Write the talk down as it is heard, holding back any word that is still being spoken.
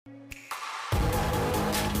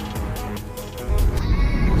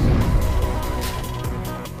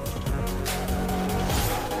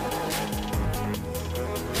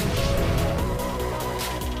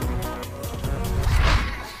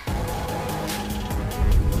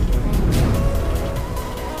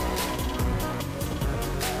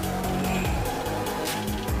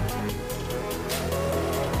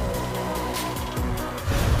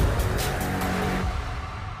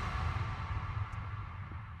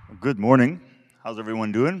Good morning. How's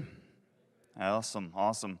everyone doing? Awesome,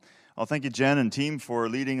 awesome. Well, thank you, Jen and team, for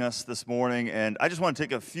leading us this morning. And I just want to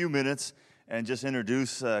take a few minutes and just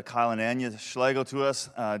introduce Kyle and Anya Schlegel to us.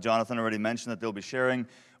 Jonathan already mentioned that they'll be sharing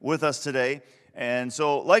with us today. And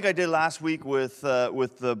so, like I did last week with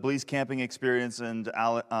the Blease camping experience and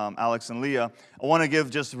Alex and Leah, I want to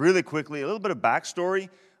give just really quickly a little bit of backstory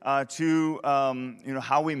to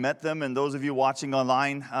how we met them. And those of you watching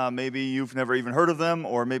online, maybe you've never even heard of them,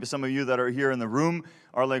 or maybe some of you that are here in the room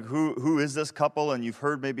are like, who is this couple? And you've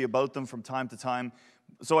heard maybe about them from time to time.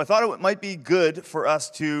 So I thought it might be good for us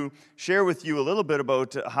to share with you a little bit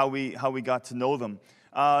about how we got to know them.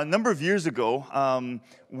 A number of years ago,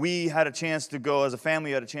 we had a chance to go, as a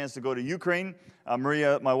family, had a chance to go to Ukraine.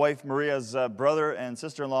 My wife Maria's brother and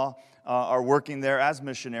sister-in-law are working there as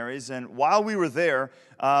missionaries. And while we were there,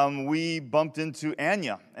 we bumped into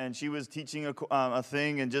Anya, and she was teaching a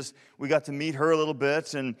thing, and just we got to meet her a little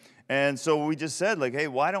bit. And so we just said, like, hey,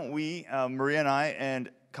 why don't we, Maria and I and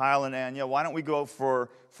Kyle and Anya, why don't we go for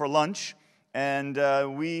lunch?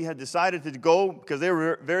 And we had decided to go because they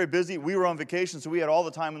were very busy. We were on vacation, so we had all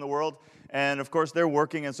the time in the world. And, of course, they're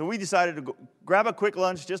working. And so we decided to grab a quick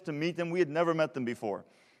lunch just to meet them. We had never met them before.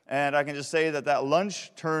 And I can just say that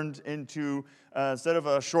lunch turned into, instead of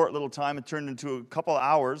a short little time, it turned into a couple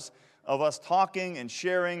hours of us talking and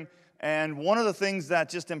sharing. And one of the things that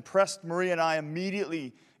just impressed Maria and I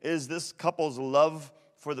immediately is this couple's love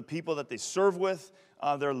for the people that they serve with,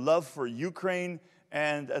 their love for Ukraine,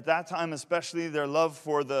 and at that time especially their love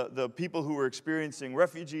for the people who were experiencing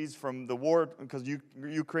refugees from the war, because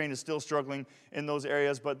Ukraine is still struggling in those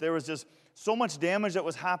areas. But there was just so much damage that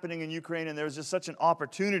was happening in Ukraine, and there was just such an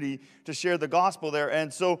opportunity to share the gospel there.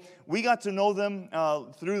 And so we got to know them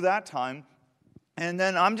through that time. And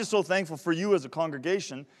then I'm just so thankful for you as a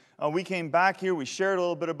congregation. We came back here, we shared a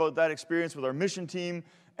little bit about that experience with our mission team,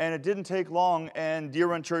 and it didn't take long, and Deer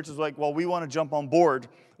Run Church was like, well, we want to jump on board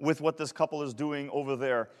with what this couple is doing over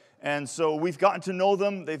there. And so we've gotten to know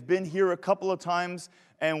them. They've been here a couple of times,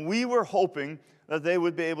 and we were hoping that they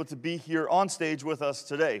would be able to be here on stage with us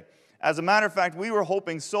today. As a matter of fact, we were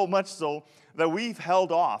hoping so much so that we've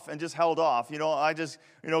held off. Kyle and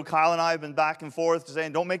I have been back and forth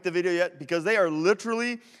saying, don't make the video yet, because they are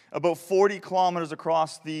literally about 40 kilometers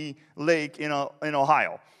across the lake in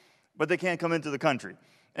Ohio, but they can't come into the country.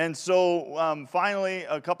 And so finally,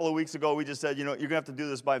 a couple of weeks ago, we just said, you're going to have to do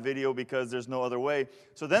this by video because there's no other way.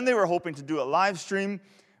 So then they were hoping to do a live stream,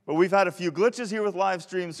 but we've had a few glitches here with live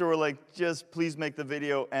streams, so we're like, just please make the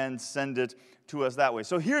video and send it to us that way.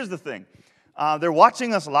 So here's the thing. They're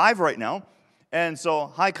watching us live right now. And so,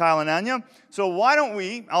 hi, Kyle and Anya. So why don't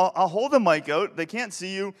I'll hold the mic out. They can't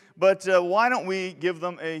see you, but why don't we give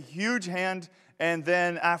them a huge hand. And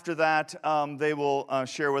then after that, they will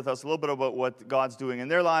share with us a little bit about what God's doing in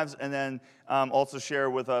their lives, and then also share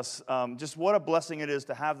with us just what a blessing it is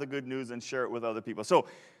to have the good news and share it with other people. So,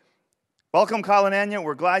 welcome, Kyle and Anya.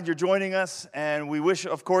 We're glad you're joining us, and we wish,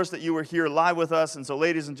 of course, that you were here live with us. And so,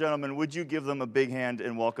 ladies and gentlemen, would you give them a big hand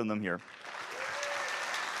and welcome them here?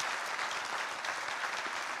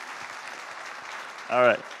 All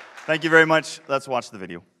right. Thank you very much. Let's watch the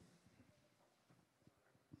video.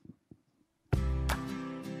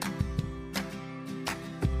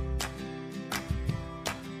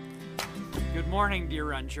 Good morning, Deer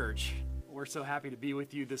Run Church. We're so happy to be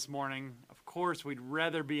with you this morning. Of course, we'd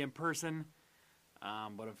rather be in person,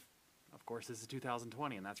 but of course, this is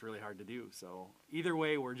 2020, and that's really hard to do. So either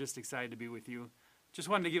way, we're just excited to be with you. Just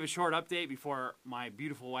wanted to give a short update before my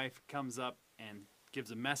beautiful wife comes up and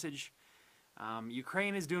gives a message.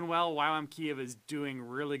 Ukraine is doing well. YWAM Kiev is doing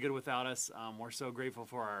really good without us. We're so grateful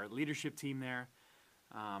for our leadership team there.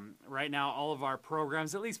 Right now, all of our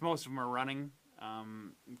programs, at least most of them, are running.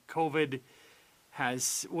 COVID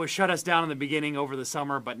was shut us down in the beginning over the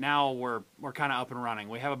summer, but now we're kind of up and running.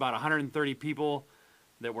 We have about 130 people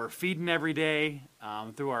that we're feeding every day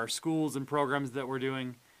through our schools and programs that we're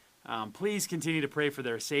doing. Please continue to pray for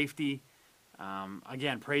their safety.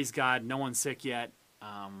 Again, praise God, no one's sick yet.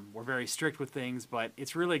 We're very strict with things, but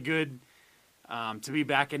it's really good to be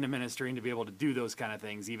back into ministry and to be able to do those kind of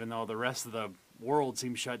things, even though the rest of the world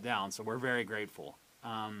seems shut down. So we're very grateful.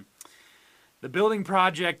 The building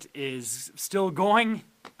project is still going.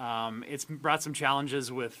 It's brought some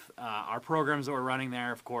challenges with our programs that we're running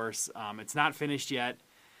there, of course. It's not finished yet.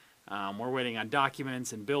 We're waiting on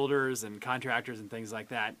documents and builders and contractors and things like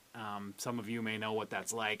that. Some of you may know what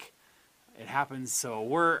that's like. It happens. So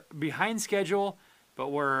we're behind schedule, but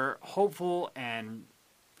we're hopeful and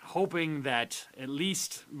hoping that at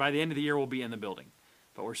least by the end of the year we'll be in the building.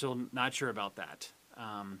 But we're still not sure about that.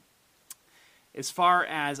 As far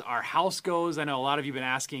as our house goes, I know a lot of you have been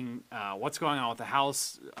asking what's going on with the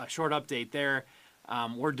house. A short update there.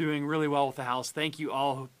 We're doing really well with the house. Thank you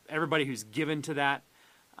all, everybody who's given to that.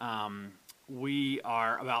 We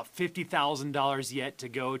are about $50,000 yet to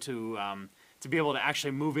go to be able to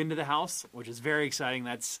actually move into the house, which is very exciting.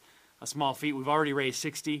 That's a small feat. We've already raised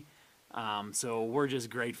 60, so we're just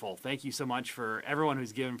grateful. Thank you so much for everyone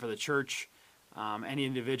who's given for the church. Any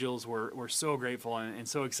individuals, we're so grateful and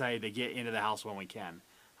so excited to get into the house when we can.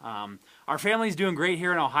 Our family's doing great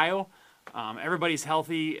here in Ohio. Everybody's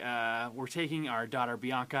healthy. We're taking our daughter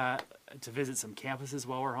Bianca to visit some campuses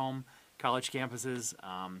while we're home, college campuses.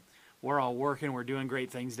 We're all working. We're doing great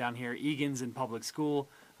things down here. Egan's in public school.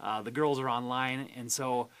 The girls are online. And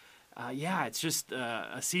so, it's just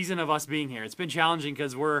a season of us being here. It's been challenging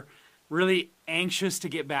because we're really anxious to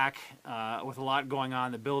get back with a lot going on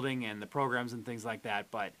in the building and the programs and things like that.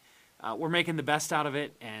 But we're making the best out of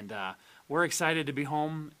it. And we're excited to be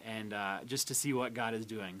home and just to see what God is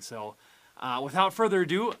doing. So without further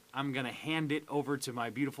ado, I'm going to hand it over to my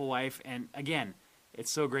beautiful wife. And again, it's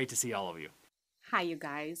so great to see all of you. Hi, you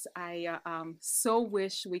guys. I so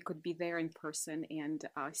wish we could be there in person and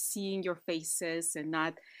seeing your faces and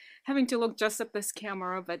not having to look just at this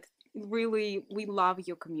camera. But really, we love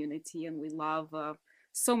your community and we love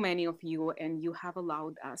so many of you, and you have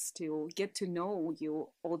allowed us to get to know you,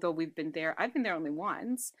 although we've been there. I've been there only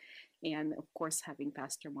once. And of course, having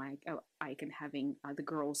Pastor Ike and having the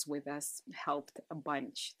girls with us helped a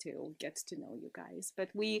bunch to get to know you guys. But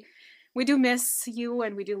we do miss you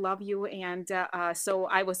and we do love you. And so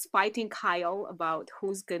I was fighting Kyle about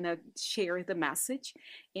who's going to share the message,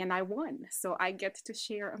 and I won. So I get to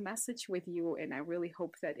share a message with you, and I really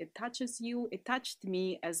hope that it touches you. It touched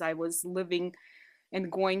me as I was living and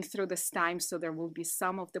going through this time. So there will be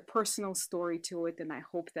some of the personal story to it. And I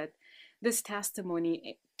hope that this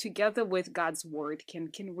testimony, together with God's word, can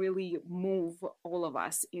really move all of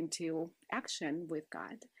us into action with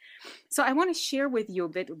God. So I want to share with you a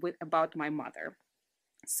bit about my mother.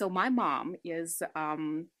 So my mom is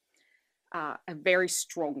a very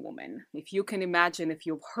strong woman. If you can imagine, if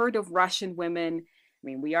you've heard of Russian women, I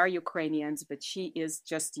mean, we are Ukrainians, but she is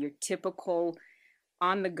just your typical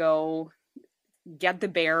on the go, get the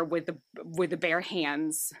bear with the bare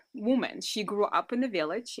hands woman. She grew up in the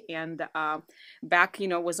village, and back,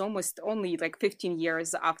 was almost only like 15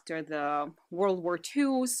 years after the World War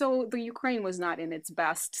II. So the Ukraine was not in its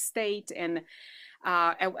best state. And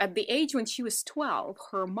at the age when she was 12,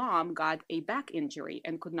 her mom got a back injury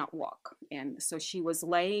and could not walk. And so she was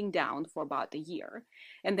laying down for about a year.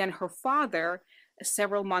 And then her father,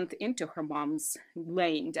 several months into her mom's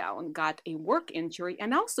laying down, got a work injury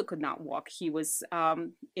and also could not walk. He was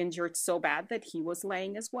injured so bad that he was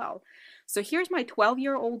laying as well. So here's my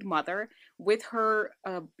 12-year-old mother with her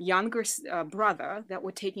younger brother that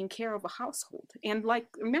were taking care of a household. And like,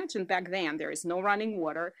 imagine back then, there is no running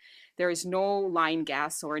water, there is no line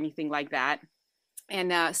gas or anything like that.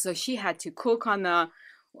 And so she had to cook on the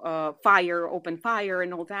open fire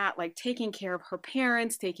and all that, like taking care of her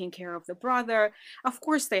parents, taking care of the brother. Of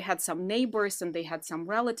course, they had some neighbors and they had some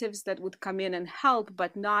relatives that would come in and help,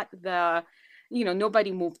 but not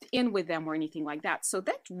nobody moved in with them or anything like that. So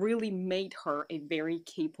that really made her a very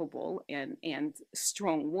capable and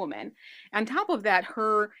strong woman. On top of that,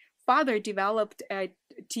 her father developed a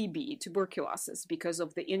TB, tuberculosis, because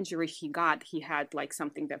of the injury he got. He had like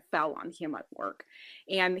something that fell on him at work.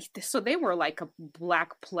 And so they were like a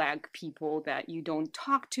black plague people that you don't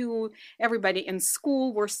talk to. Everybody in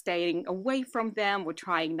school were staying away from them, were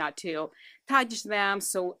trying not to touch them.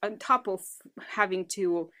 So on top of having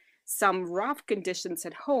to some rough conditions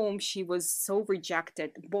at home, she was so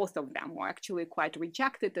rejected. Both of them were actually quite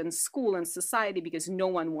rejected in school and society because no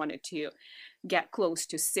one wanted to get close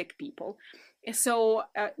to sick people. So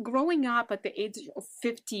growing up at the age of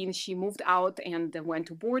 15, she moved out and went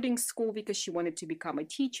to boarding school because she wanted to become a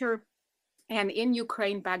teacher. And in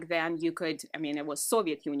Ukraine back then, you could, it was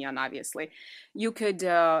Soviet Union, obviously, you could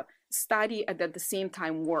study and at the same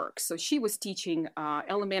time work. So she was teaching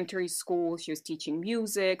elementary school, she was teaching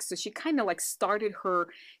music. So she kind of like started her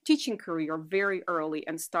teaching career very early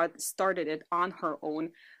and started it on her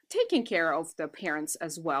own, taking care of the parents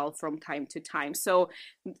as well from time to time. So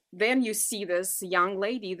then you see this young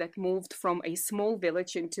lady that moved from a small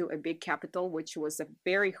village into a big capital, which was a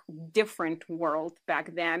very different world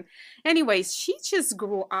back then. Anyways, she just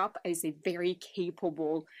grew up as a very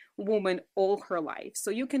capable woman all her life.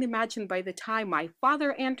 So you can imagine by the time my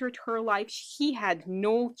father entered her life, he had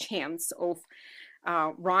no chance of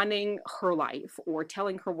running her life or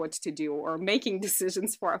telling her what to do or making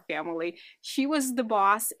decisions for a family. She was the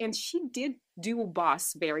boss, and she did do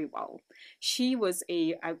boss very well. She was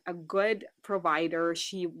a good provider.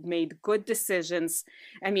 She made good decisions.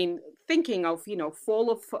 I mean, thinking of,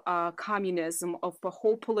 full of communism, of the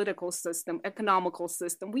whole political system, economical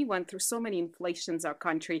system. We went through so many inflations, our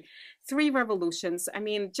country, 3 revolutions. I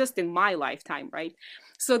mean, just in my lifetime, right?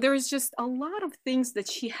 So there's just a lot of things that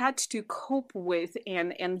she had to cope with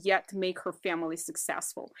and yet make her family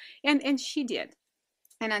successful. And she did.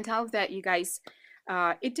 And on top of that, you guys,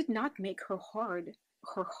 it did not make her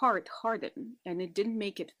heart harden, and it didn't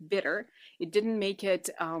make it bitter. It didn't make it,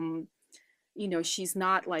 she's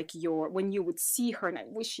not like when you would see her, and I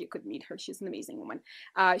wish you could meet her. She's an amazing woman.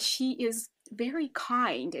 She is very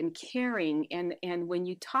kind and caring. And when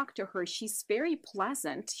you talk to her, she's very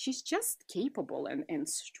pleasant. She's just capable and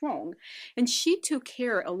strong. And she took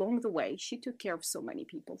care along the way. She took care of so many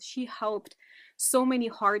people. She helped so many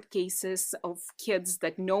hard cases of kids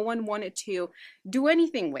that no one wanted to do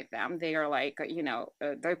anything with them. They are like,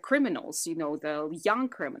 they're criminals, the young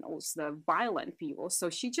criminals, the violent people. So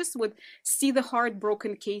she just would see the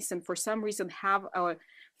heartbroken case and for some reason have a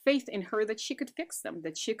faith in her that she could fix them,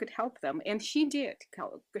 that she could help them. And she did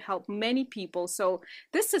help many people. So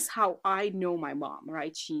this is how I know my mom,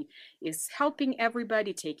 right? She is helping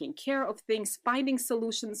everybody, taking care of things, finding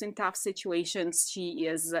solutions in tough situations.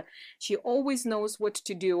 She always knows what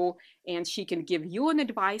to do, and she can give you an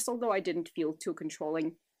advice, although I didn't feel too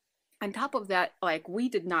controlling. On top of that, like, we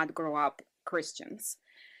did not grow up Christians.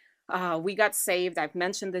 We got saved, I've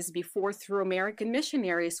mentioned this before, through American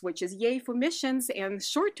missionaries, which is yay for missions and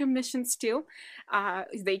short-term missions too.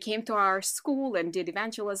 They came to our school and did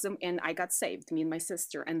evangelism, and I got saved, me and my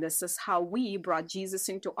sister. And this is how we brought Jesus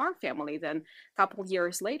into our family. Then a couple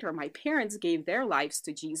years later, my parents gave their lives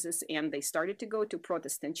to Jesus, and they started to go to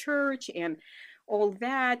Protestant church and all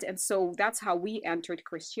that. And so that's how we entered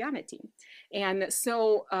Christianity. And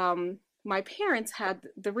so, my parents had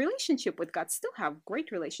the relationship with God, still have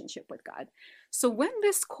great relationship with God. So when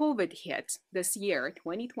this COVID hit this year,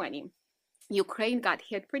 2020, Ukraine got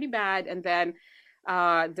hit pretty bad, and then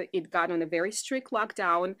it got on a very strict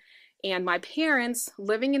lockdown. And my parents,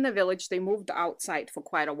 living in the village, they moved outside for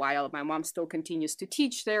quite a while. My mom still continues to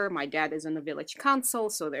teach there. My dad is in the village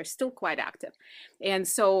council, so they're still quite active. And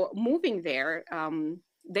so moving there,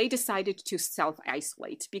 they decided to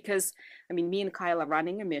self-isolate because, me and Kyle are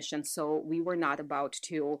running a mission, so we were not about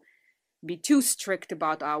to be too strict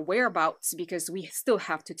about our whereabouts because we still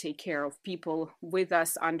have to take care of people with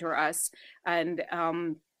us, under us. And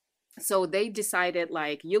so they decided,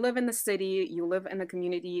 like, you live in the city, you live in the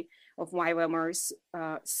community of YWAMers,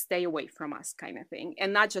 stay away from us, kind of thing.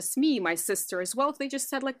 And not just me, my sister as well. They just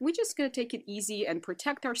said, like, we're just going to take it easy and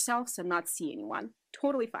protect ourselves and not see anyone.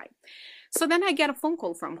 Totally fine. So then I get a phone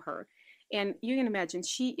call from her, and you can imagine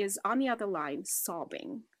she is on the other line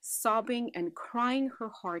sobbing and crying her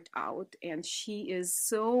heart out. And she is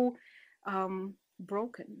so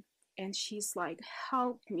broken. And she's like,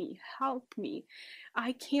 help me.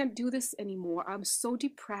 I can't do this anymore. I'm so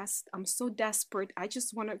depressed. I'm so desperate. I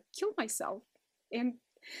just want to kill myself. And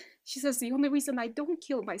she says, the only reason I don't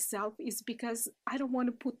kill myself is because I don't want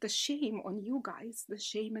to put the shame on you guys, the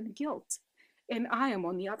shame and guilt. And I am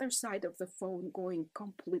on the other side of the phone going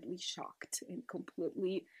completely shocked and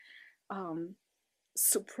completely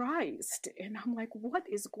surprised. And I'm like, what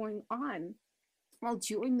is going on? Well,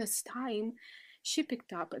 during this time, she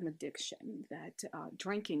picked up an addiction, that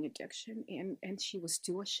drinking addiction, and she was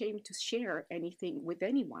too ashamed to share anything with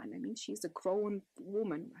anyone. She's a grown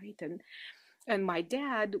woman, right? And my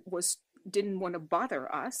dad didn't want to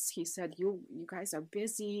bother us. He said, you guys are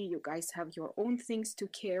busy, you guys have your own things to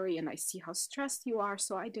carry, and I see how stressed you are,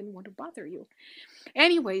 so I didn't want to bother you.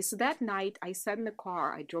 Anyways, that night I sat in the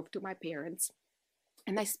car, I drove to my parents,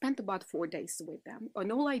 and I spent about 4 days with them.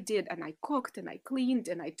 And all I did, and I cooked and I cleaned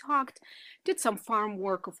and I talked, did some farm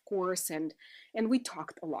work, of course, and we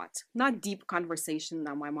talked a lot. Not deep conversation.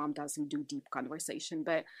 Now, my mom doesn't do deep conversation,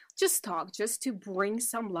 but just talk, just to bring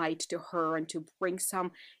some light to her and to bring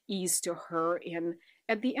some ease to her. And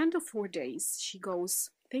at the end of 4 days, she goes,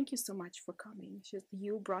 thank you so much for coming. She said,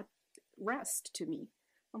 you brought rest to me.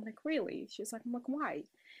 I'm like, really? She's like, I'm like, why?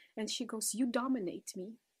 And she goes, you dominate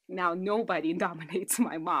me. Now, nobody dominates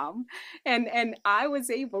my mom. And I was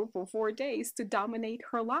able for 4 days to dominate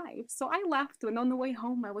her life. So I left, and on the way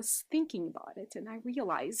home, I was thinking about it. And I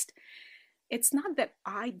realized it's not that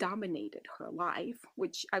I dominated her life,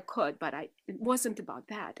 which I could, but it wasn't about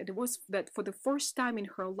that. It was that for the first time in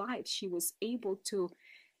her life, she was able to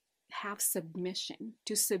have submission,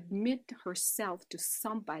 to submit herself to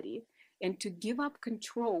somebody and to give up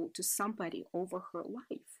control to somebody over her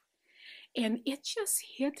life. And it just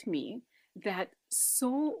hit me that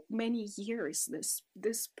so many years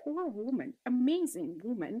this poor woman, amazing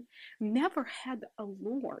woman, never had a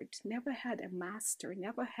Lord, never had a master,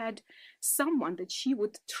 never had someone that she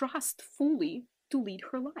would trust fully to lead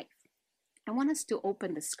her life. I want us to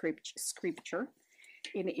open the scripture,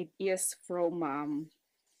 and it is from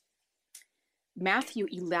Matthew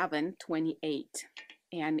 11:28,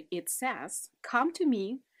 and it says, "Come to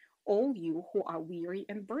me, all you who are weary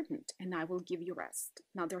and burdened, and I will give you rest."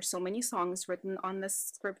 Now, there are so many songs written on this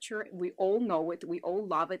scripture. We all know it, we all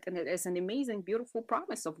love it, and it is an amazing, beautiful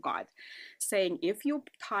promise of God saying, if you're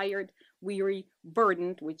tired, weary,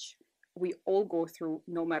 burdened, which we all go through,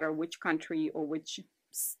 no matter which country or which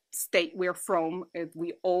state we're from,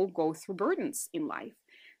 we all go through burdens in life.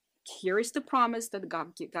 Here is the promise that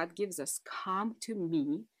God gives us: come to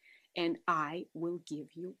me, and I will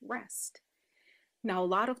give you rest. Now, a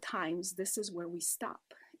lot of times, this is where we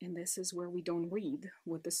stop, and this is where we don't read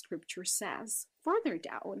what the scripture says further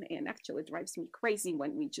down. And actually, it drives me crazy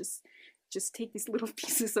when we just take these little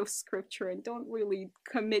pieces of scripture and don't really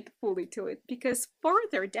commit fully to it. Because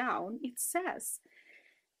further down, it says,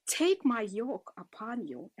 "Take my yoke upon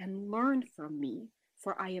you and learn from me,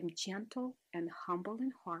 for I am gentle and humble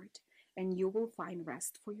in heart, and you will find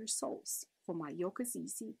rest for your souls. For my yoke is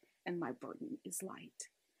easy and my burden is light."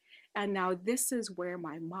 And now this is where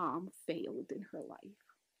my mom failed in her life.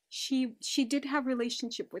 She did have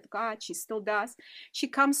relationship with God. She still does. She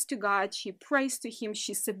comes to God. She prays to him.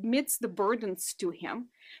 She submits the burdens to him.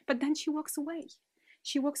 But then she walks away.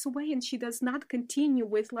 She walks away, and she does not continue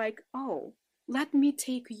with like, oh, let me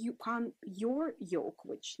take you upon your yoke,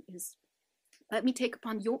 which is, let me take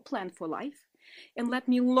upon your plan for life, and let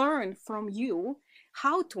me learn from you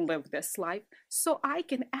how to live this life so I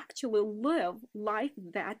can actually live life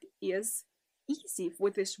that is easy,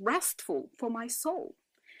 with is restful for my soul.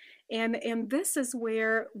 And this is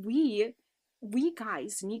where we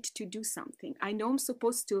guys need to do something. I know I'm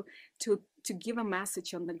supposed to give a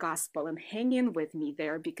message on the gospel, and hang in with me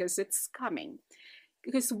there because it's coming.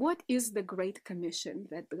 Because what is the Great Commission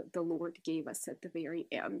that the Lord gave us at the very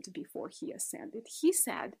end before he ascended? He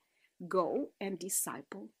said, "Go and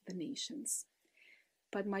disciple the nations."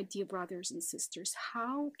 But my dear brothers and sisters,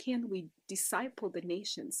 how can we disciple the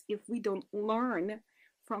nations if we don't learn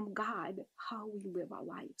from God how we live our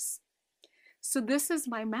lives? So this is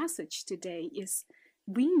my message today, is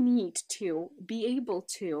we need to be able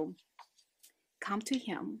to come to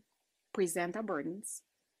him, present our burdens,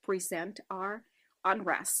 present our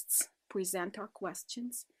unrests, present our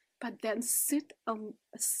questions, but then sit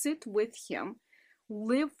with him,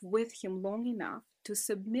 live with him long enough to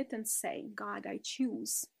submit and say, God, I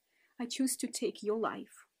choose to take your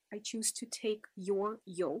life. I choose to take your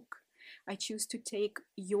yoke. I choose to take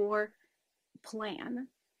your plan,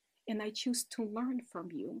 and I choose to learn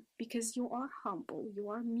from you, because you are humble, you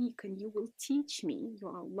are meek, and you will teach me. You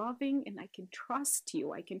are loving, and I can trust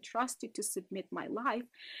you. I can trust you to submit my life,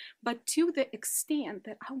 but to the extent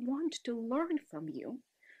that I want to learn from you.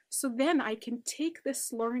 So then I can take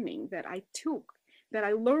this learning that I took, that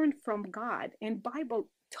I learned from God. And Bible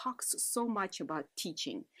talks so much about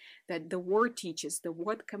teaching, that the word teaches, the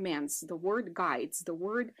word commands, the word guides, the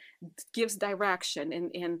word gives direction,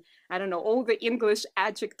 and I don't know, all the English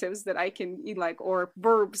adjectives that I can like, or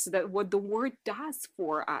verbs, that what the word does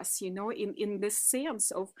for us, you know, in this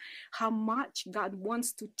sense of how much God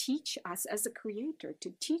wants to teach us as a creator,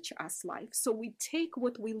 to teach us life. So we take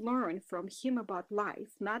what we learn from him about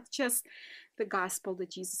life, not just the gospel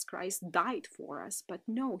that Jesus Christ died for us, but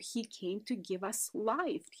no, he came to give us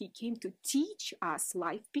life. He came to teach us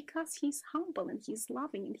life, because he's humble and he's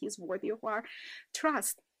loving and he's worthy of our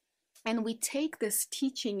trust. And we take this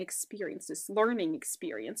teaching experience, this learning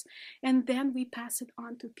experience, and then we pass it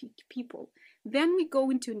on to people. Then we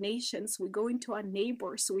go into nations, we go into our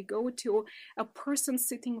neighbors, we go to a person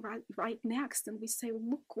sitting right next, and we say,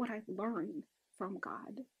 look what I've learned from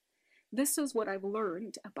God. This is what I've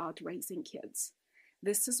learned about raising kids.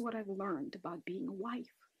 This is what I've learned about being a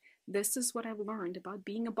wife. This is what I've learned about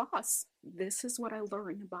being a boss. This is what I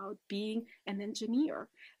learned about being an engineer,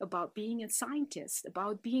 about being a scientist,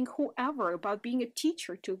 about being whoever, about being a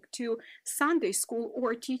teacher to Sunday school,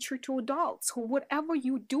 or a teacher to adults, who whatever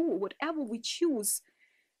you do, whatever we choose,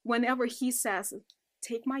 whenever he says,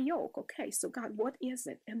 take my yoke. Okay, so God, what is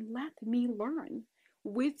it? And let me learn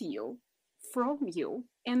with you, from you,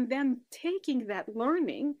 and then taking that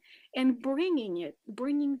learning and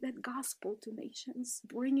bringing that gospel to nations,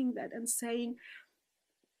 bringing that and saying,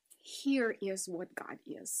 here is what God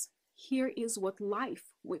is. Here is what life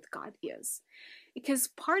with God is. Because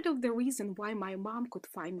part of the reason why my mom could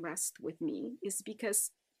find rest with me is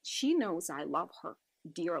because she knows I love her.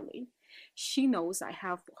 dearly. She knows I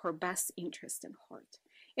have her best interest in heart.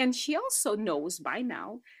 And she also knows by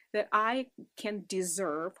now that I can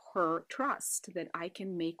deserve her trust, that I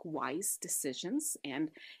can make wise decisions, and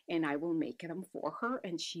I will make them for her,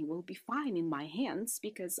 and she will be fine in my hands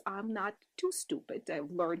because I'm not too stupid. I've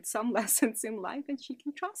learned some lessons in life and she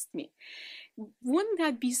can trust me. Wouldn't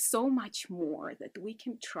that be so much more, that we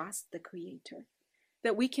can trust the Creator,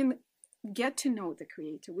 that we can get to know the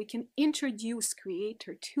Creator, we can introduce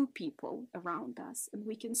Creator to people around us, and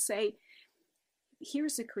we can say,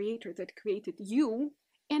 here's a Creator that created you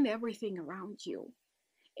and everything around you.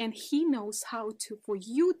 And He knows how to, for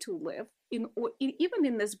you to live even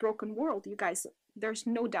in this broken world. You guys, there's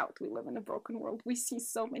no doubt we live in a broken world. We see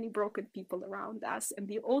so many broken people around us. And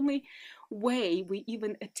the only way we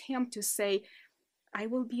even attempt to say, I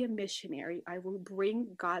will be a missionary, I will bring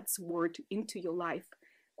God's word into your life,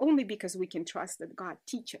 only because we can trust that God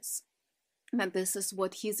teaches. And this is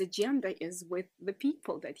what His agenda is with the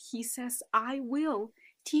people, that He says, I will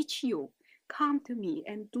teach you. Come to me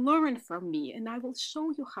and learn from me, and I will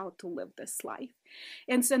show you how to live this life.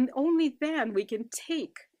 And so only then we can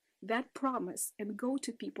take that promise and go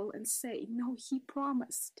to people and say, no, He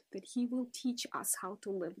promised that He will teach us how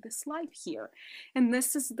to live this life here. And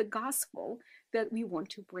this is the gospel that we want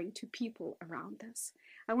to bring to people around us.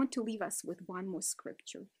 I want to leave us with one more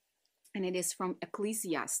scripture, and it is from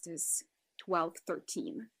Ecclesiastes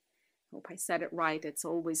 12:13. Hope I said it right. It's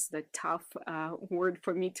always the tough word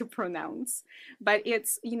for me to pronounce. But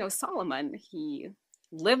it's, Solomon, he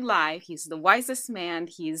lived life. He's the wisest man.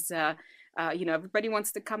 He's, everybody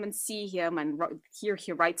wants to come and see him. And here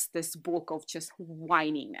he writes this book of just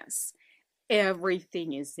whininess.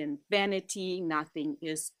 Everything is in vanity. Nothing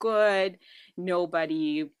is good.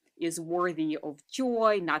 Nobody is worthy of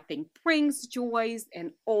joy. Nothing brings joys,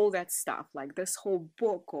 and all that stuff. Like this whole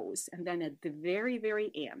book goes. And then at the very,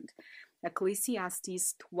 very end,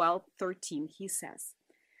 Ecclesiastes 12:13, he says,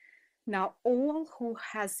 now all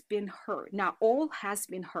has been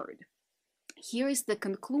heard. Here is the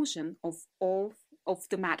conclusion of all of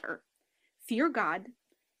the matter. Fear God,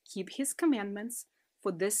 keep His commandments,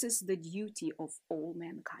 for this is the duty of all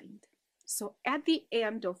mankind. So at the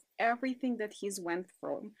end of everything that He's went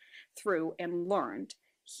through and learned,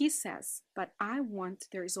 he says, but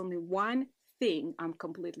there is only one thing I'm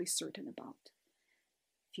completely certain about.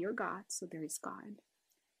 Fear God, so there is God.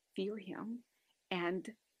 Fear Him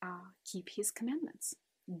and keep His commandments.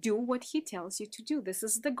 Do what He tells you to do. This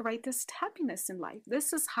is the greatest happiness in life.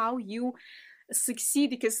 This is how you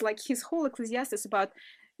succeed, because like his whole Ecclesiastes is about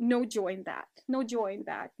no joy in that, no joy in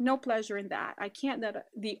that, no pleasure in that.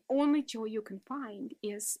 The only joy you can find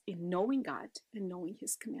is in knowing God and knowing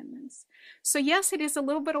His commandments. So yes, it is a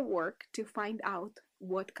little bit of work to find out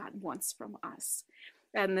what God wants from us.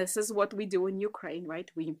 And this is what we do in Ukraine, right?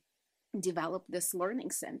 We develop this learning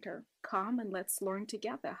center. Come and let's learn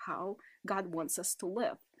together how God wants us to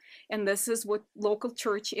live. And this is what local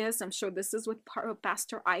church is. I'm sure this is what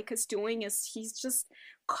Pastor Ike is doing, is he's just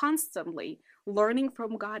constantly learning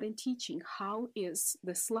from God and teaching, how is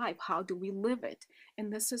this life? How do we live it?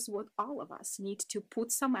 And this is what all of us need to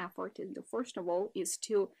put some effort into. First of all, is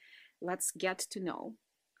to let's get to know,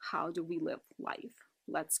 how do we live life?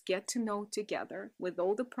 Let's get to know together with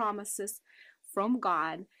all the promises from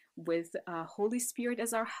God, with Holy Spirit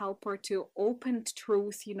as our helper to open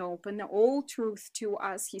truth, open all truth to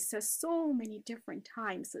us. He says so many different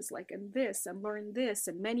times, it's like, and this, and learn this,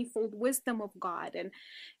 and manifold wisdom of God,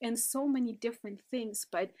 and so many different things.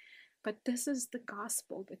 But this is the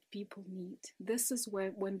gospel that people need. This is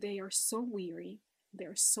when they are so weary,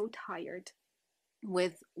 they're so tired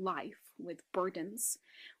with life, with burdens,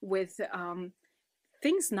 with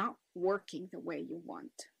things not working the way you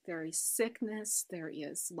want. There is sickness, there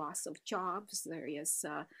is loss of jobs, there is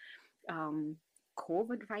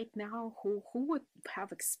COVID right now. Who would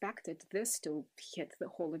have expected this to hit the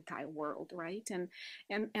whole entire world, right? And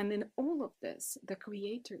in all of this, the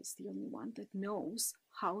Creator is the only one that knows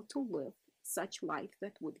how to live such life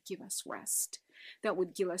that would give us rest, that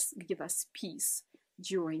would give us peace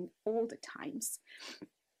during all the times.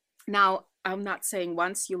 Now, I'm not saying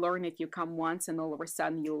once you learn it, you come once and all of a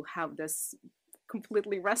sudden you'll have this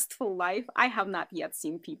completely restful life. I have not yet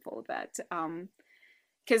seen people that,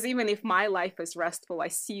 because even if my life is restful, I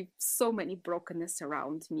see so many brokenness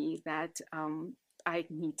around me that I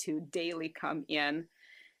need to daily come in,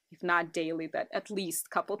 if not daily, that at least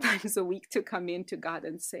a couple times a week, to come in to God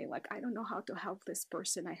and say, like, I don't know how to help this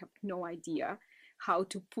person. I have no idea how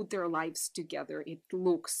to put their lives together. It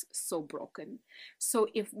looks so broken. So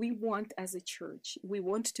if we want, as a church, we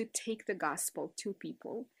want to take the gospel to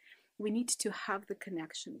people, we need to have the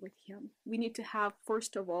connection with him. We need to have,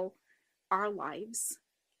 first of all, our lives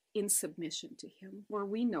in submission to him, where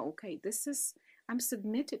we know, okay, I'm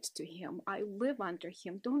submitted to him. I live under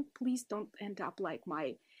him. Please don't end up like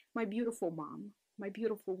my beautiful mom. My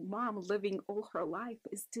beautiful mom, living all her life,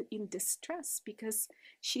 is in distress because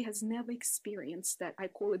she has never experienced that. I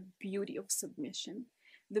call it beauty of submission,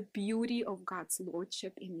 the beauty of God's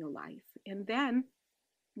lordship in your life. And then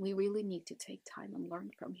we really need to take time and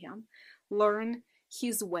learn from him, learn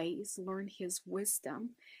his ways, learn his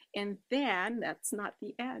wisdom. And then that's not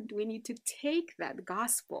the end. We need to take that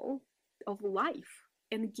gospel of life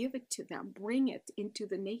and give it to them, bring it into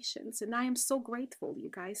the nations. And I am so grateful, you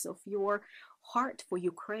guys, of your heart for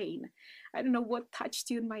Ukraine. I don't know what touched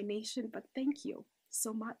you in my nation, but thank you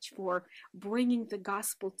so much for bringing the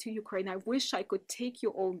gospel to Ukraine. I wish I could take you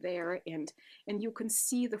all there, and you can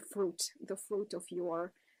see the fruit of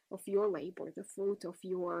your labor, the fruit of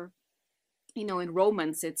your, in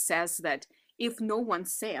Romans it says that if no one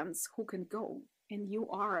sends, who can go? And you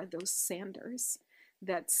are those senders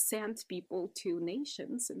that sent people to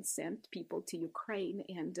nations and sent people to Ukraine,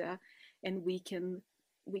 and we can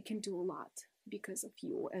do a lot because of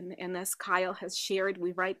you. And as Kyle has shared,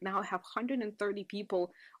 we right now have 130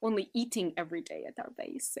 people only eating every day at our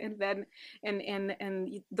base, and then and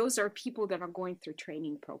those are people that are going through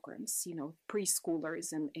training programs,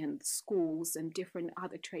 preschoolers and schools and different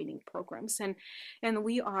other training programs, and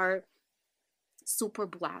we are super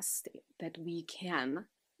blessed that we can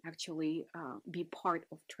actually be part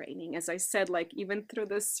of training. As I said, like even through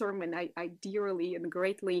this sermon, I dearly and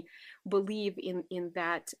greatly believe in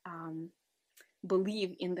that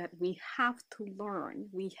we have to learn.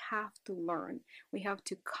 We have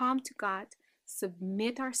to come to God,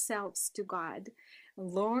 submit ourselves to God,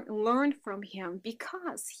 learn from him,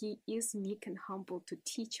 because he is meek and humble to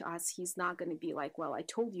teach us. He's not going to be like, well, I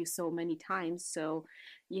told you so many times, so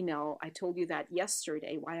I told you that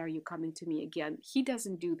yesterday, why are you coming to me again? He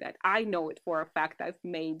doesn't do that. I know it for a fact. I've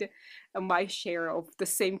made my share of the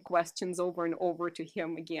same questions over and over to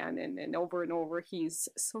him again and over. He's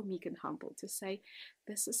so meek and humble to say,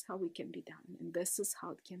 this is how it can be done, and this is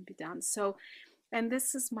how it can be done. So, and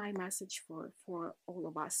this is my message for all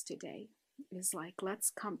of us today, is like, let's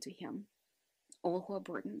come to him, all who are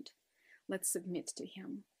burdened. Let's submit to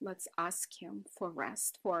him. Let's ask him for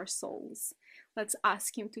rest for our souls. Let's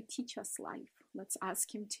ask him to teach us life. Let's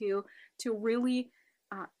ask him to really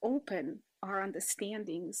open our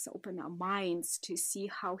understandings, open our minds to see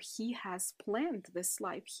how he has planned this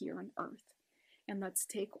life here on earth. And let's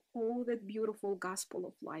take all that beautiful gospel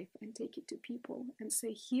of life and take it to people and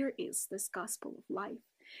say, here is this gospel of life.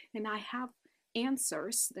 And I have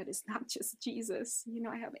answers that is not just Jesus.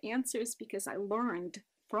 I have answers because I learned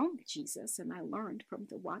from Jesus, and I learned from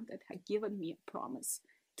the one that had given me a promise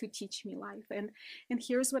to teach me life. And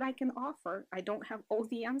here's what I can offer. I don't have all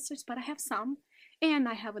the answers, but I have some, and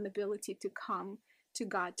I have an ability to come to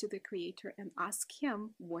God, to the Creator, and ask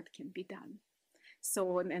him what can be done.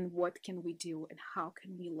 So, and what can we do, and how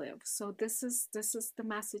can we live? So this is the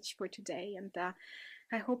message for today, and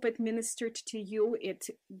I hope it ministered to you.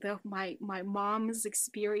 My mom's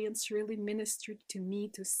experience really ministered to me,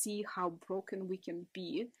 to see how broken we can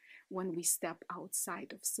be when we step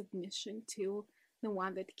outside of submission to the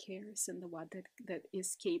one that cares and the one that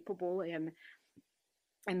is capable.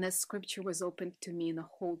 And the scripture was opened to me in a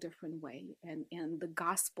whole different way. And the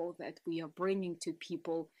gospel that we are bringing to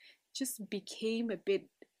people just became a bit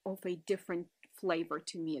of a different flavor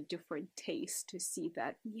to me, a different taste, to see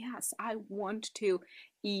that, yes, I want to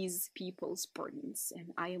ease people's burdens,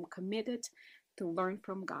 and I am committed to learn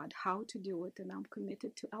from God how to do it, and I'm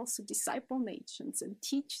committed to also disciple nations and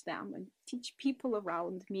teach them and teach people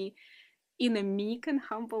around me in a meek and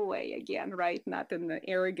humble way, again, right? Not in the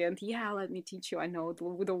arrogant, yeah, let me teach you, I know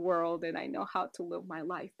the world and I know how to live my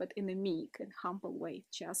life, but in a meek and humble way,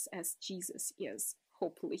 just as Jesus is.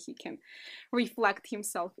 Hopefully he can reflect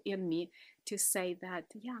himself in me to say that,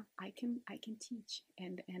 yeah, I can teach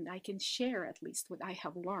and I can share at least what I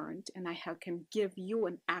have learned, and can give you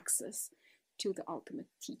an access to the ultimate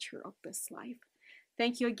teacher of this life.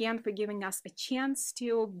 Thank you again for giving us a chance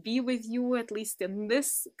to be with you, at least in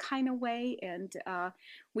this kind of way. And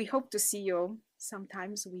we hope to see you.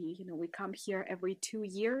 Sometimes we come here every 2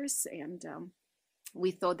 years, and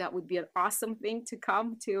we thought that would be an awesome thing to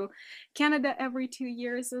come to Canada every 2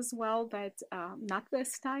 years as well, but not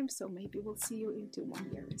this time. So maybe we'll see you in 2 more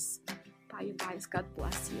years. Bye, you guys. God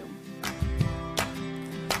bless you.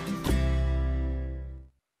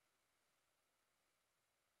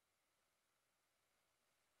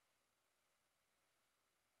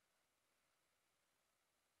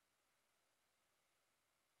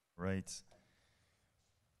 Right.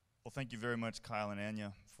 Well, thank you very much, Kyle and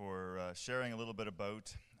Anya, for sharing a little bit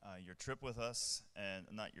about your trip with us, and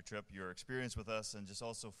not your trip, your experience with us, and just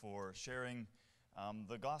also for sharing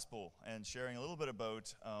the gospel and sharing a little bit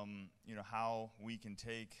about how we can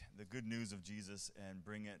take the good news of Jesus and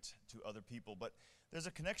bring it to other people. But there's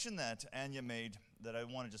a connection that Anya made that I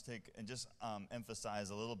want to just take and just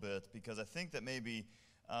emphasize a little bit, because I think that maybe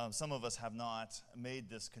some of us have not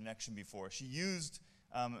made this connection before. She used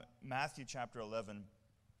Matthew chapter 11,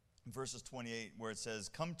 verses 28, where it says,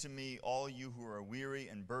 "Come to me, all you who are weary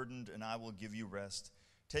and burdened, and I will give you rest.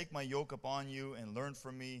 Take my yoke upon you and learn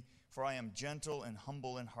from me, for I am gentle and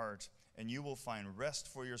humble in heart, and you will find rest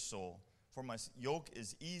for your soul. For my yoke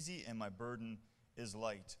is easy and my burden is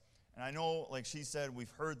light." And I know, like she said,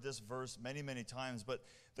 we've heard this verse many, many times, but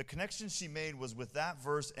the connection she made was with that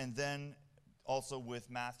verse and then also with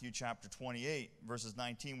Matthew chapter 28, verses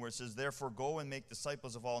 19, where it says, "Therefore go and make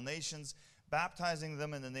disciples of all nations, baptizing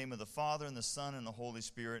them in the name of the Father and the Son and the Holy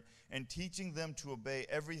Spirit, and teaching them to obey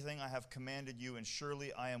everything I have commanded you, and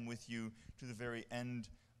surely I am with you to the very end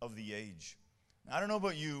of the age." Now, I don't know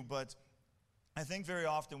about you, but I think very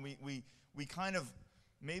often we kind of,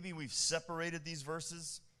 maybe we've separated these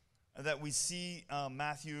verses, that we see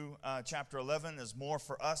Matthew chapter 11 as more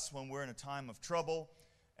for us when we're in a time of trouble,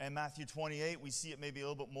 and Matthew 28, we see it maybe a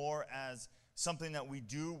little bit more as something that we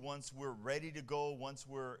do once we're ready to go, once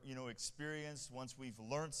we're experienced, once we've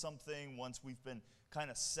learned something, once we've been kind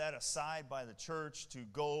of set aside by the church to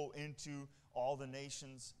go into all the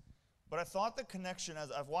nations. But I thought the connection, as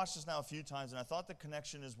I've watched this now a few times, and I thought the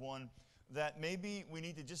connection is one that maybe we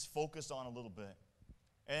need to just focus on a little bit.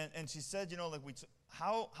 And she said,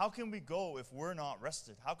 how can we go if we're not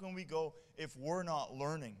rested? How can we go if we're not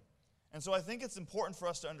learning? And so I think it's important for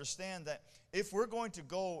us to understand that if we're going to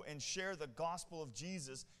go and share the gospel of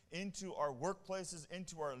Jesus into our workplaces,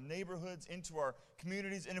 into our neighborhoods, into our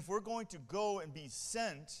communities, and if we're going to go and be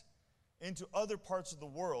sent into other parts of the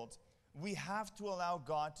world, we have to allow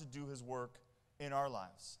God to do his work in our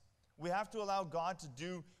lives. We have to allow God to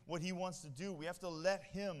do what he wants to do. We have to let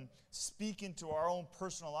him speak into our own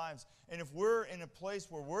personal lives. And if we're in a place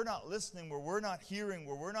where we're not listening, where we're not hearing,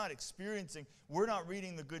 where we're not experiencing, we're not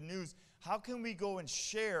reading the good news, how can we go and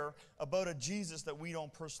share about a Jesus that we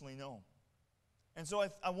don't personally know? And so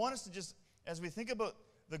I want us to just, as we think about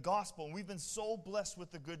the gospel, and we've been so blessed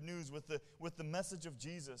with the good news, with the message of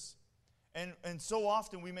Jesus. And so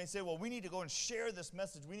often we may say, well, we need to go and share this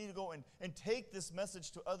message. We need to go and take this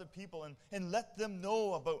message to other people and let them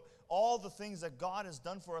know about all the things that God has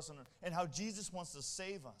done for us and how Jesus wants to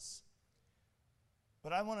save us.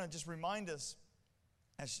 But I want to just remind us,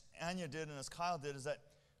 as Anya did and as Kyle did, is that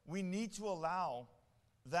we need to allow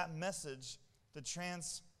that message to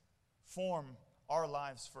transform our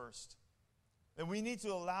lives first. That we need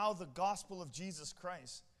to allow the gospel of Jesus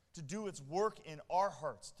Christ to do its work in our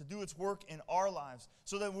hearts, to do its work in our lives,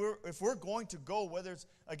 so that if we're going to go, whether it's,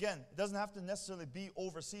 again, it doesn't have to necessarily be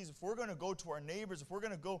overseas, if we're going to go to our neighbors, if we're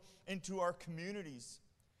going to go into our communities,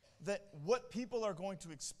 that what people are going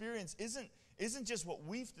to experience isn't just what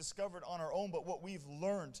we've discovered on our own, but what we've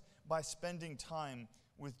learned by spending time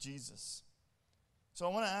with Jesus. So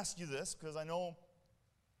I want to ask you this, because I know,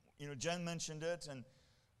 Jen mentioned it,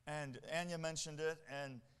 and Anya mentioned it,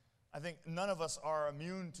 and I think none of us are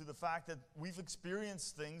immune to the fact that we've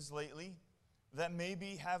experienced things lately that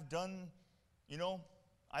maybe have done,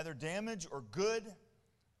 either damage or good,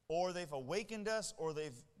 or they've awakened us, or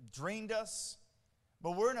they've drained us.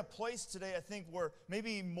 But we're in a place today, I think, where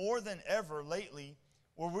maybe more than ever lately,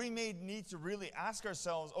 where we may need to really ask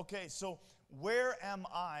ourselves, okay, so where am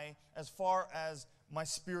I as far as my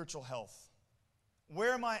spiritual health?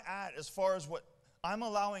 Where am I at as far as what I'm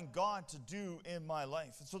allowing God to do in my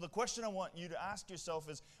life? And so the question I want you to ask yourself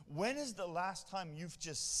is, when is the last time you've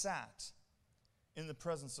just sat in the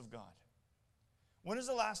presence of God? When is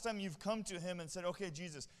the last time you've come to him and said, okay,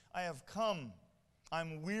 Jesus, I have come,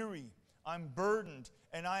 I'm weary, I'm burdened,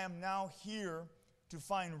 and I am now here to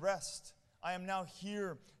find rest. I am now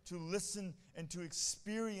here to listen and to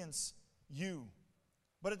experience you.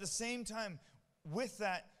 But at the same time, with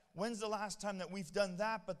that, when's the last time that we've done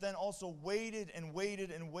that, but then also waited and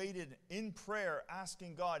waited and waited in prayer,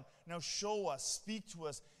 asking God, now show us, speak to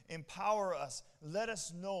us, empower us, let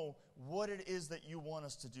us know what it is that you want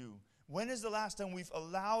us to do? When is the last time we've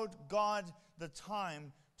allowed God the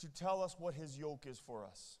time to tell us what his yoke is for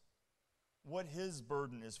us, what his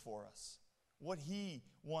burden is for us, what he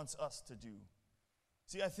wants us to do?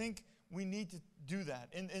 See, I think we need to do that.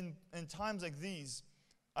 In times like these,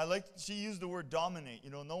 She used the word dominate.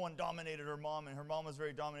 No one dominated her mom, and her mom was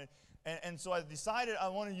very dominant. And so I decided I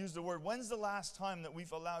want to use the word, when's the last time that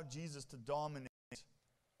we've allowed Jesus to dominate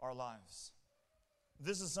our lives?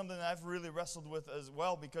 This is something that I've really wrestled with as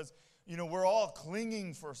well, because, we're all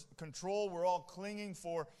clinging for control. We're all clinging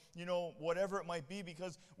for, whatever it might be,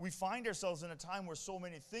 because we find ourselves in a time where so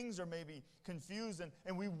many things are maybe confused,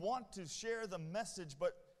 and we want to share the message,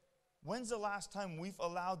 but when's the last time we've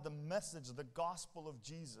allowed the message, the gospel of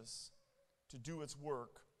Jesus, to do its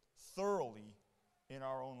work thoroughly in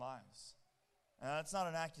our own lives? And that's not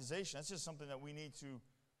an accusation. That's just something that we need to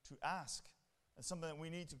ask. It's something that we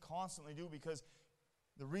need to constantly do, because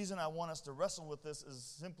the reason I want us to wrestle with this is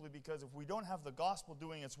simply because if we don't have the gospel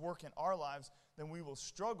doing its work in our lives, then we will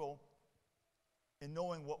struggle in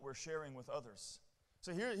knowing what we're sharing with others.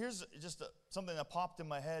 So here's just something that popped in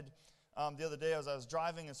my head the other day as I was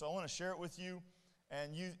driving, and so I want to share it with you,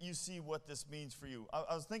 and you see what this means for you.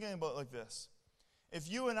 I was thinking about it like this.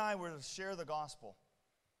 If you and I were to share the gospel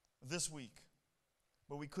this week,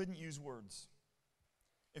 but we couldn't use words.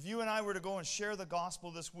 If you and I were to go and share the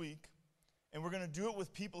gospel this week, and we're going to do it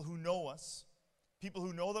with people who know us, people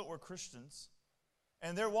who know that we're Christians,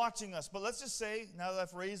 and they're watching us. But let's just say, now that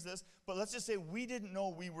I've raised this, but let's just say we didn't know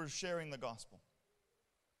we were sharing the gospel.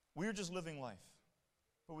 We were just living life.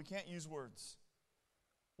 But we can't use words.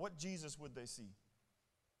 What Jesus would they see?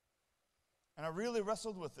 And I really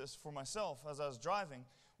wrestled with this for myself as I was driving.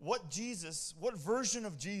 What version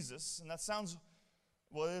of Jesus, and that sounds,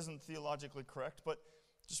 well, it isn't theologically correct, but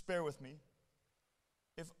just bear with me.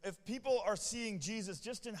 If people are seeing Jesus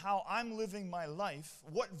just in how I'm living my life,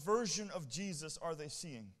 what version of Jesus are they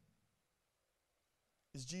seeing?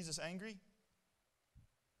 Is Jesus angry?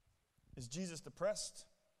 Is Jesus depressed?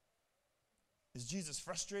 Is Jesus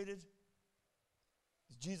frustrated?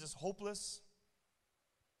 Is Jesus hopeless?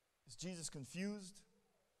 Is Jesus confused?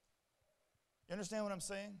 You understand what I'm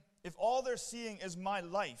saying? If all they're seeing is my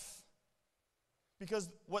life,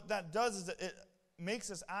 because what that does is it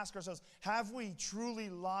makes us ask ourselves, have we truly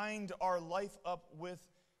lined our life up with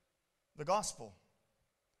the gospel?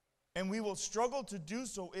 And we will struggle to do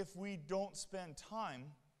so if we don't spend time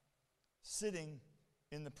sitting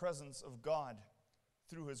in the presence of God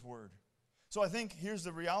through His Word. So I think here's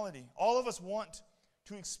the reality. All of us want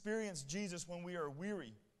to experience Jesus when we are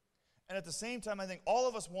weary. And at the same time, I think all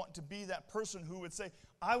of us want to be that person who would say,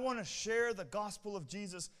 I want to share the gospel of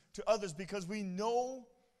Jesus to others, because we know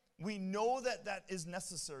that is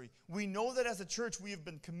necessary. We know that as a church we have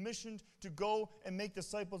been commissioned to go and make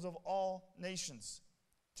disciples of all nations,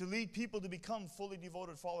 to lead people to become fully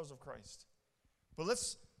devoted followers of Christ. But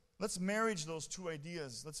let's marriage those two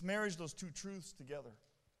ideas. Let's marriage those two truths together.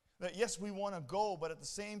 That yes, we want to go, but at the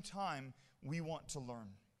same time, we want to learn.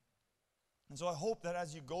 And so I hope that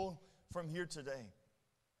as you go from here today,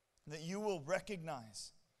 that you will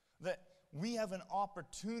recognize that we have an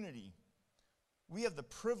opportunity. We have the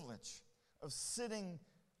privilege of sitting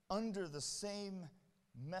under the same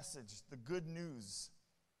message, the good news,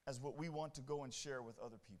 as what we want to go and share with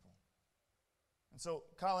other people. And so,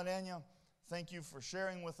 Kyle and Anya, thank you for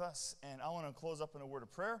sharing with us. And I want to close up in a word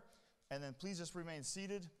of prayer. And then please just remain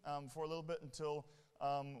seated for a little bit until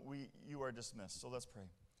you are dismissed. So let's pray.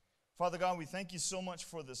 Father God, we thank you so much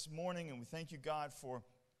for this morning. And we thank you, God, for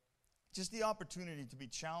just the opportunity to be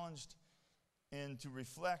challenged and to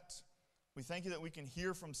reflect. We thank you that we can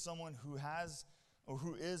hear from someone who has or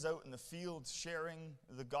who is out in the field sharing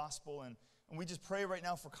the gospel. And we just pray right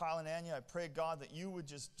now for Kyle and Anya. I pray, God, that you would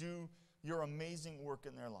just do your amazing work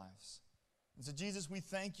in their lives. And so, Jesus, we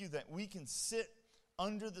thank you that we can sit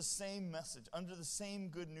under the same message, under the same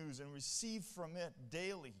good news, and receive from it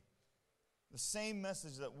daily the same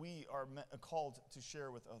message that we are called to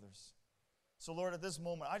share with others. So, Lord, at this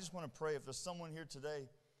moment, I just want to pray if there's someone here today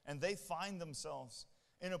and they find themselves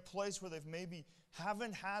in a place where they've maybe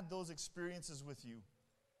haven't had those experiences with you.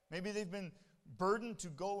 Maybe they've been burdened to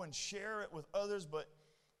go and share it with others, but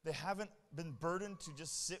they haven't been burdened to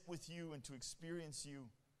just sit with you and to experience you.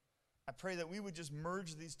 I pray that we would just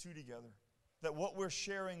merge these two together, that what we're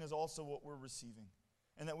sharing is also what we're receiving,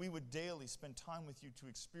 and that we would daily spend time with you to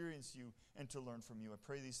experience you and to learn from you. I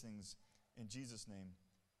pray these things in Jesus' name.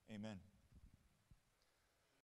 Amen.